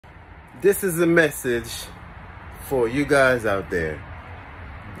This is a message for you guys out there.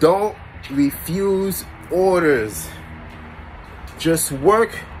 Don't refuse orders. Just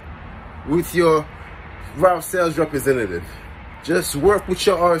work with your route sales representative. Just work with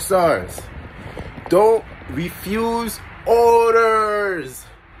your RSRs. Don't refuse orders.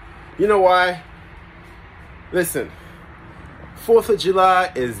 You know why? Listen, 4th of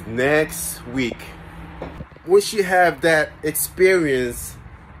July is next week. Once you have that experience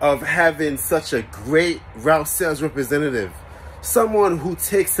of having such a great route sales representative, someone who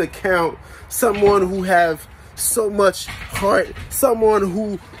takes account, someone who have so much heart, someone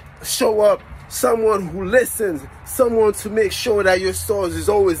who show up, someone who listens, someone to make sure that your stores is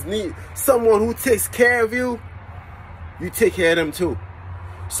always neat, someone who takes care of you, you take care of them too.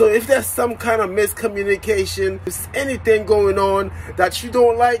 So if there's some kind of miscommunication, if anything going on that you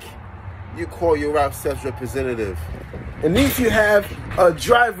don't like, you call your route sales representative. And if you have a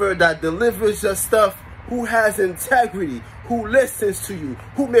driver that delivers your stuff, who has integrity, who listens to you,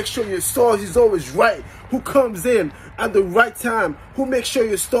 who makes sure your stores is always right, who comes in at the right time, who makes sure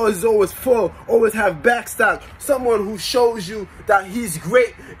your stores is always full, always have backstock, someone who shows you that he's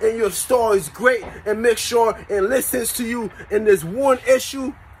great and your store is great and makes sure and listens to you, and there's one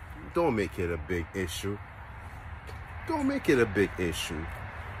issue, don't make it a big issue. Don't make it a big issue.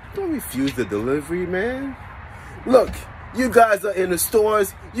 Don't refuse the delivery, man. Look, you guys are in the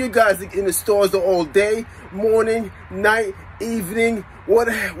stores. You guys are in the stores all day, morning, night, evening,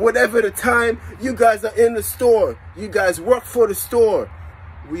 whatever the time. You guys are in the store. You guys work for the store.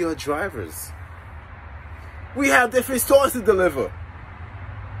 We are drivers. We have different stores to deliver.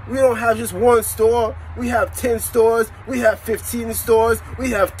 We don't have just one store. We have 10 stores. We have 15 stores.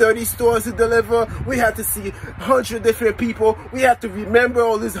 We have 30 stores to deliver. We have to see 100 different people. We have to remember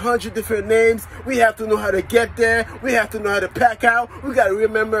all these 100 different names. We have to know how to get there. We have to know how to pack out. We got to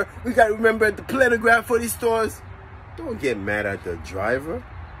remember the planograph for these stores. Don't get mad at the driver.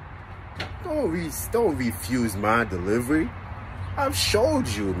 Don't refuse my delivery. I've showed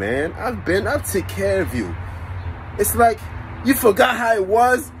you, man. I've taken care of you. It's like, you forgot how it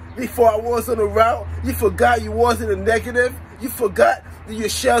was before I was on the route. You forgot you was in the negative. You forgot that your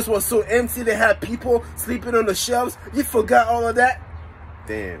shelves were so empty they had people sleeping on the shelves. You forgot all of that?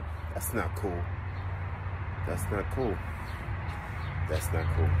 Damn, that's not cool. That's not cool. That's not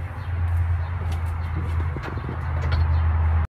cool.